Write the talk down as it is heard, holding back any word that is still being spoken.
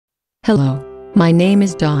Hello, my name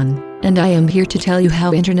is Dawn, and I am here to tell you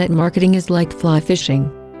how internet marketing is like fly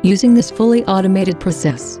fishing. Using this fully automated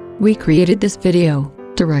process, we created this video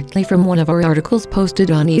directly from one of our articles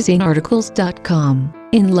posted on easyarticles.com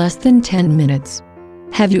in less than 10 minutes.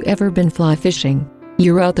 Have you ever been fly fishing?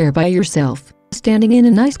 You're out there by yourself, standing in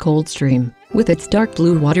a nice cold stream, with its dark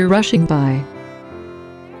blue water rushing by.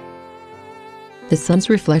 The sun's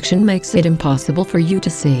reflection makes it impossible for you to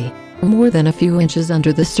see more than a few inches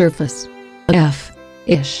under the surface.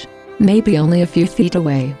 Ish. Maybe only a few feet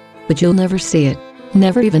away, but you'll never see it,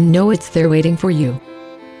 never even know it's there waiting for you.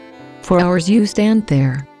 For hours you stand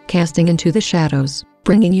there, casting into the shadows,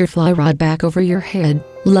 bringing your fly rod back over your head,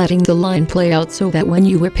 letting the line play out so that when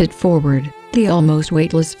you whip it forward, the almost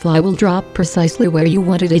weightless fly will drop precisely where you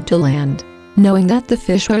wanted it to land. Knowing that the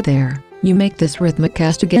fish are there, you make this rhythmic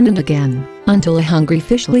cast again and again, until a hungry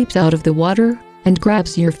fish leaps out of the water and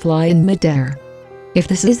grabs your fly in midair. If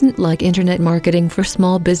this isn't like internet marketing for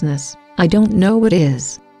small business, I don't know what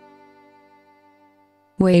is.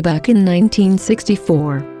 Way back in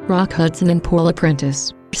 1964, Rock Hudson and Paula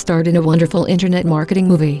Prentice starred in a wonderful internet marketing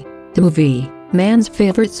movie. The movie, Man's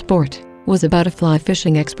Favorite Sport, was about a fly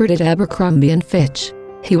fishing expert at Abercrombie & Fitch.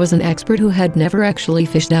 He was an expert who had never actually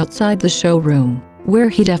fished outside the showroom, where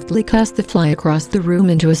he deftly cast the fly across the room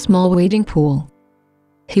into a small wading pool.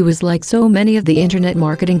 He was like so many of the internet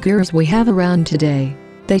marketing gurus we have around today.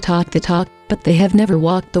 They talk the talk, but they have never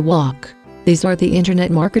walked the walk. These are the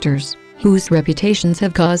internet marketers, whose reputations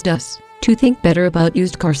have caused us to think better about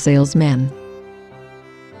used car salesmen.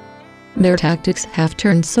 Their tactics have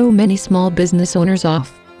turned so many small business owners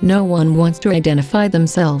off. No one wants to identify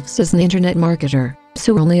themselves as an internet marketer,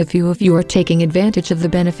 so only a few of you are taking advantage of the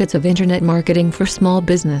benefits of internet marketing for small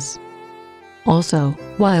business. Also,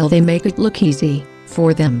 while they make it look easy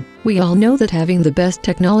for them, we all know that having the best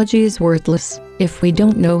technology is worthless if we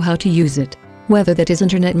don't know how to use it, whether that is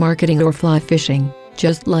internet marketing or fly fishing,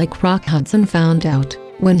 just like Rock Hudson found out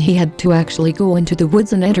when he had to actually go into the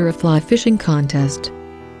woods and enter a fly fishing contest.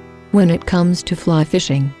 When it comes to fly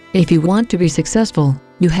fishing, if you want to be successful,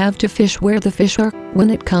 you have to fish where the fish are. When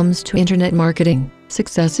it comes to internet marketing,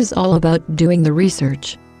 success is all about doing the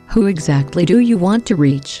research. Who exactly do you want to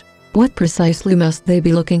reach? What precisely must they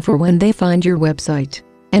be looking for when they find your website?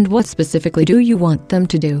 And what specifically do you want them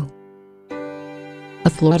to do? A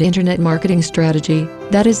flawed internet marketing strategy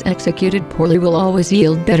that is executed poorly will always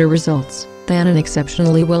yield better results than an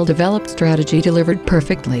exceptionally well-developed strategy delivered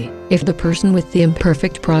perfectly, if the person with the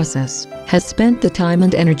imperfect process has spent the time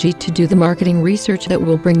and energy to do the marketing research that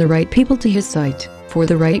will bring the right people to his site for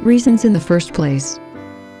the right reasons in the first place.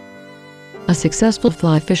 A successful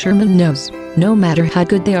fly fisherman knows, no matter how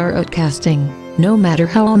good they are at casting, no matter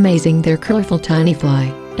how amazing their colorful tiny fly,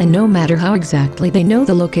 and no matter how exactly they know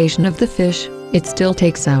the location of the fish, it still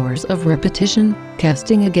takes hours of repetition,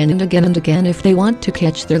 casting again and again and again if they want to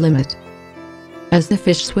catch their limit. As the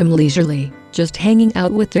fish swim leisurely, just hanging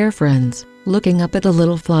out with their friends, looking up at the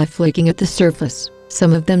little fly flaking at the surface,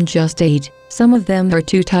 some of them just ate, some of them are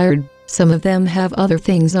too tired, some of them have other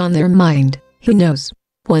things on their mind. He knows.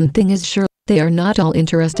 One thing is sure, they are not all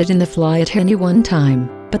interested in the fly at any one time,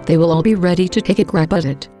 but they will all be ready to take a grab at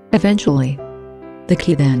it, eventually. The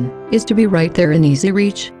key then, is to be right there in easy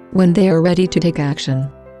reach, when they are ready to take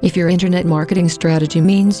action. If your internet marketing strategy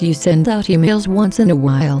means you send out emails once in a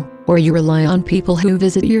while, or you rely on people who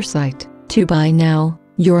visit your site to buy now,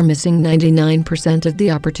 you're missing 99% of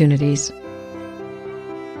the opportunities.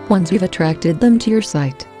 Once you've attracted them to your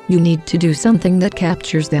site, you need to do something that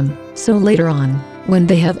captures them, so later on, when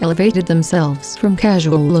they have elevated themselves from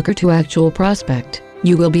casual looker to actual prospect,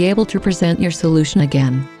 you will be able to present your solution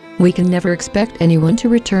again. We can never expect anyone to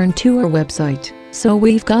return to our website, so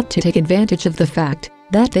we've got to take advantage of the fact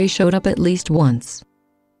that they showed up at least once.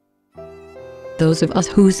 Those of us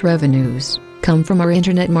whose revenues come from our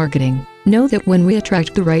internet marketing know that when we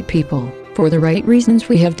attract the right people, for the right reasons,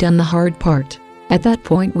 we have done the hard part. At that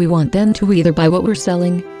point we want them to either buy what we're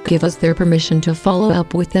selling, give us their permission to follow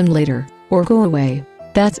up with them later, or go away.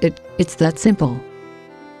 That's it, it's that simple.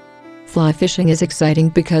 Fly fishing is exciting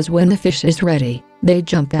because when the fish is ready, they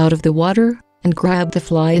jump out of the water and grab the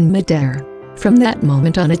fly in midair. From that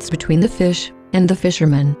moment on, it's between the fish and the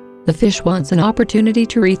fisherman. The fish wants an opportunity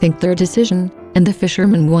to rethink their decision, and the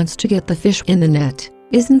fisherman wants to get the fish in the net.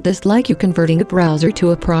 Isn't this like you converting a browser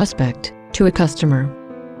to a prospect, to a customer?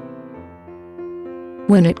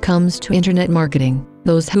 When it comes to internet marketing,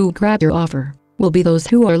 those who grab your offer will be those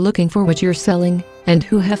who are looking for what you're selling, and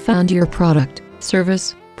who have found your product,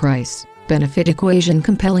 service, price, benefit equation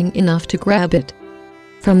compelling enough to grab it.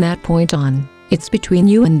 From that point on, it's between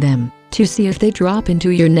you and them to see if they drop into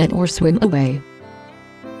your net or swim away.